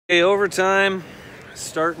Okay, overtime,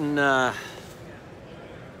 starting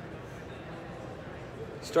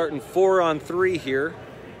 4-on-3 here.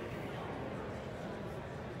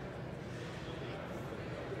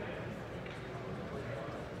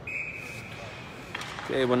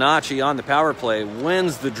 Okay, Wenatchee on the power play,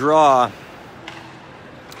 wins the draw.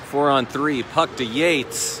 4-on-3, puck to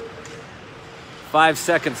Yates. 5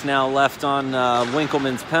 seconds now left on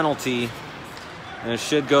Winkleman's penalty. And it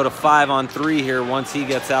should go to 5-on-3 here once he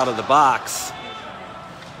gets out of the box.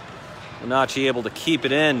 Wenatchee able to keep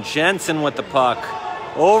it in. Jensen with the puck.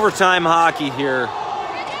 Overtime hockey here.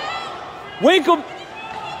 Winkle.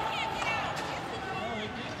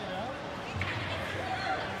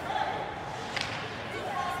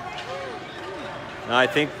 I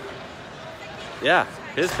think, yeah,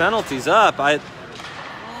 his penalty's up.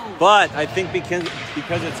 But I think because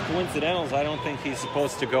it's coincidentals, I don't think he's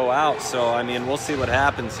supposed to go out. So, I mean, we'll see what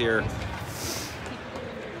happens here.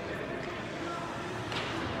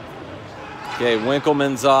 Okay,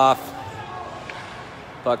 Winkleman's off.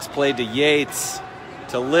 Puck's played to Yates,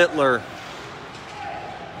 to Littler.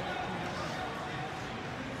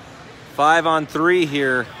 5-on-3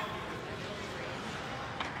 here.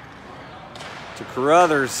 To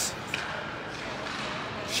Carruthers.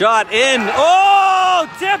 Shot in. Oh,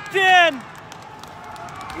 tipped in.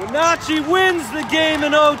 Wenatchee wins the game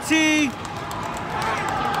in OT.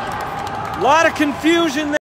 A lot of confusion there.